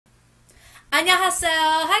안녕하세요.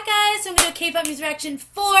 Hi guys, I'm going to do a K-pop music reaction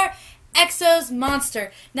for EXO's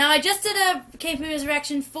Monster. Now I just did a K-pop music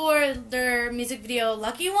reaction for their music video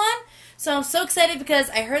Lucky One. So I'm so excited because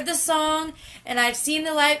I heard the song and I've seen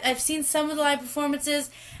some of the live performances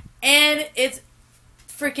and it's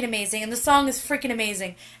freaking amazing and the song is freaking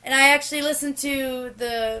amazing. And I actually listened to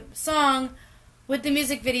the song with the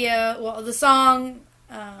music video,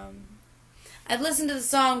 I've listened to the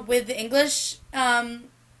song with the English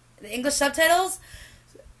subtitles,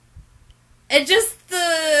 and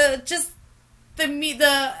the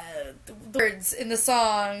words in the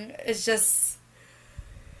song is just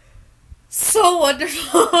so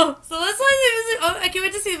wonderful. So that's why I can't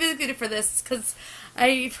wait to see the music video for this because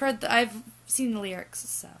I've seen the lyrics.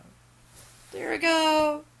 So there we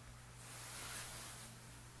go.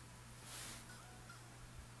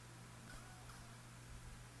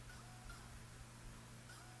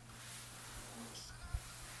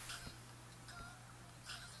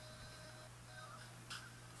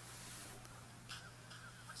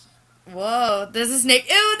 Whoa, there's a snake.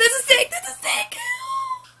 Ew, there's a snake. There's a snake.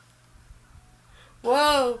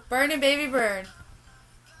 Whoa, burn it, baby, burn.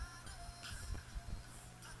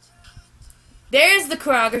 There's the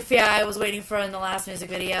choreography I was waiting for in the last music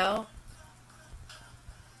video.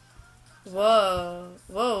 Whoa,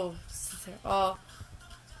 whoa.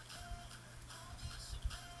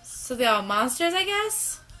 So they're all monsters, I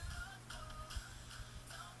guess?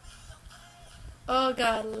 Oh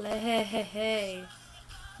god, hey.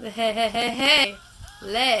 Hey.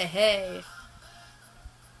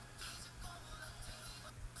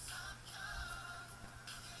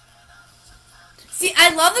 See, I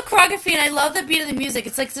love the choreography and I love the beat of the music.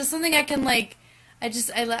 It's like just something I can like. I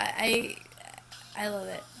love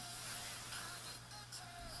it.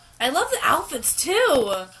 I love the outfits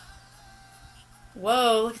too.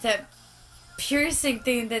 Whoa! Look at that piercing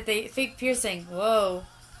thing fake piercing. Whoa.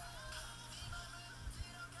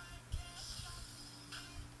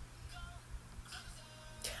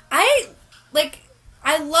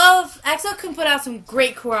 I love EXO can put out some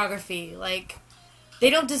great choreography. Like, they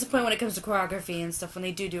don't disappoint when it comes to choreography and stuff when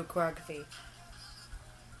they do a choreography.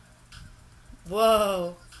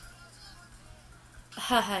 Whoa.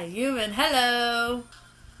 Haha, human, hello.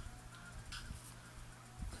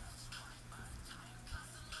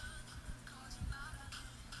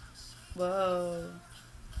 Whoa.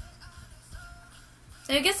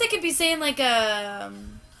 And I guess I could be saying like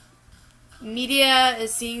media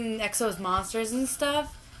is seeing EXO as monsters and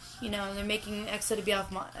stuff. You know, they're making EXO to be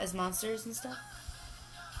off as monsters and stuff.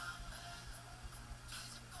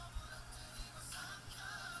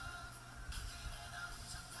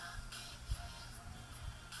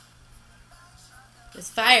 There's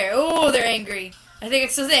fire. Oh, they're angry. I think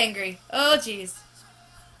EXO's angry. Oh, jeez.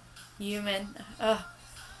 Human. Oh.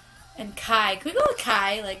 And Kai. Can we go with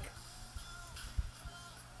Kai? Like,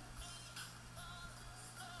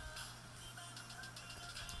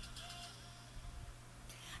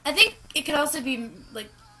 I think it could also be like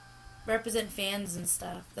represent fans and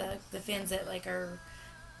stuff. The fans that like are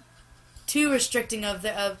too restricting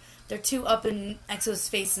they're too up in EXO's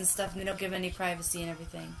face and stuff, and they don't give any privacy and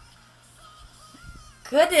everything.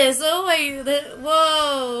 Goodness! Oh my!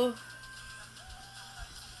 Whoa!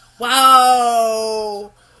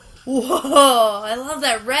 Wow! Whoa! I love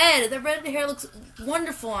that red. The red hair looks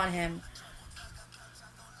wonderful on him.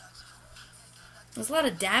 There's a lot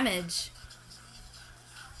of damage.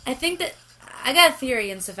 I think that I got a theory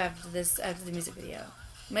and stuff after the music video.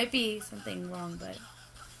 Might be something wrong, but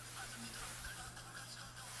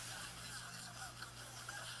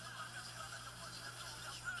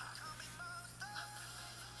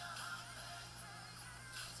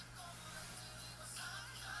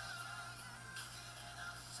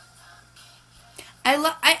I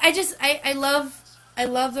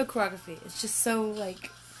love the choreography. It's just so like.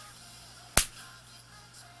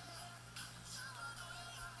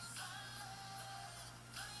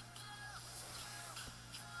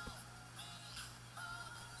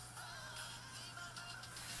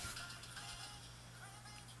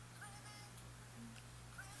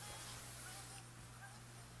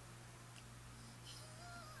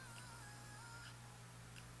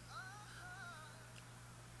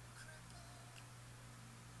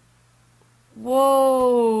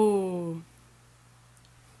 Whoa.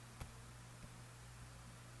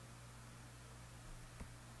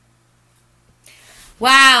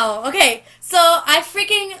 Wow. Okay, so I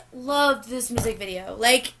freaking loved this music video.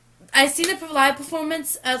 Like, I seen the live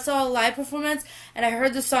performance. I saw a live performance, and I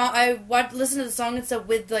heard the song. Listened to the song and stuff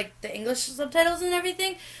with like the English subtitles and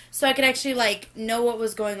everything, so I could actually like know what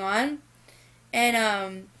was going on.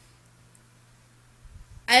 And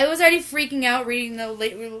I was already freaking out reading the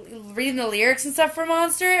lyrics and stuff for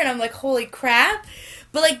Monster, and I'm like, holy crap.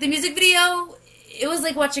 But, like, the music video, it was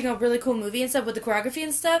like watching a really cool movie and stuff with the choreography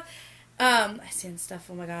and stuff. I say stuff,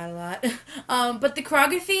 oh my god, a lot. But the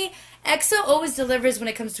choreography, EXO always delivers when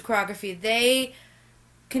it comes to choreography. They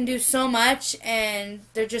can do so much, and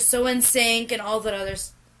they're just so in sync, and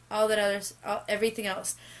everything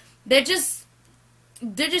else. They're just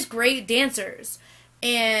great dancers,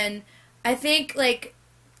 and I think like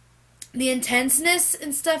the intenseness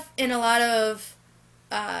and stuff in a lot of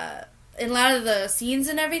the scenes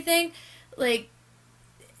and everything, like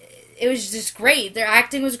it was just great. Their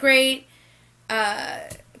acting was great.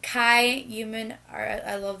 Kai, Yumin,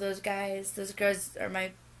 I love those guys. Those girls are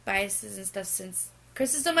my biases and stuff since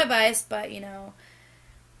Chris is still my bias, but you know,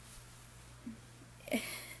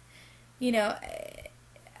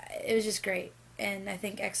 it was just great, and I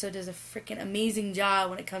think EXO does a freaking amazing job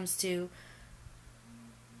when it comes to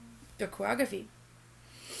their choreography.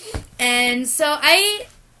 And so I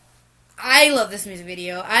love this music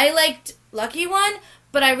video. I liked Lucky One,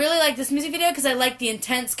 but I really like this music video because I like the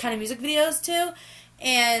intense kind of music videos too,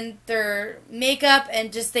 and their makeup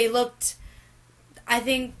and just they looked. I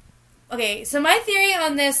think. Okay, so my theory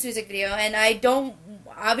on this music video, and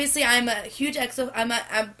obviously I'm a huge EXO, I'm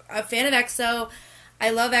a fan of EXO, I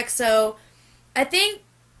love EXO. I think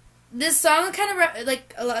this song kind of,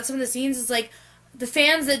 like, some of the scenes is like, the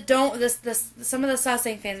fans that don't, some of the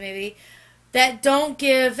Sasaeng fans maybe, that don't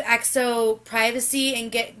give EXO privacy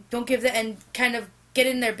and kind of get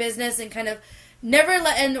in their business and kind of never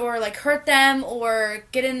let in or, like, hurt them or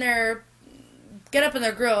get up in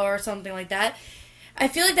their grill or something like that. I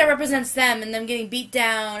feel like that represents them and them getting beat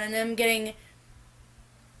down and them getting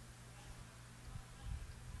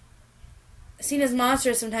seen as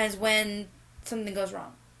monsters sometimes when something goes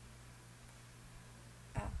wrong.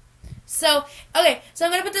 So I'm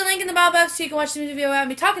going to put the link in the bio box so you can watch the music video without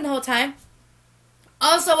me talking the whole time.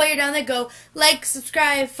 Also, while you're down there, go like,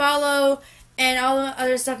 subscribe, follow, and all the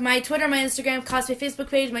other stuff. My Twitter, my Instagram, cosplay Facebook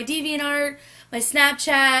page, my DeviantArt, my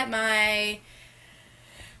Snapchat, my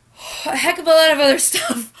a heck of a lot of other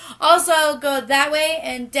stuff. Also, go that way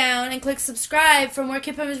and down and click subscribe for more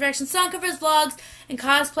K-pop music reaction, song covers, vlogs, and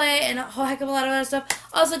cosplay, and a whole heck of a lot of other stuff.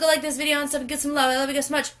 Also, go like this video and stuff and get some love. I love you guys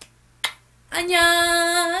so much.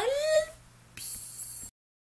 Annyeong!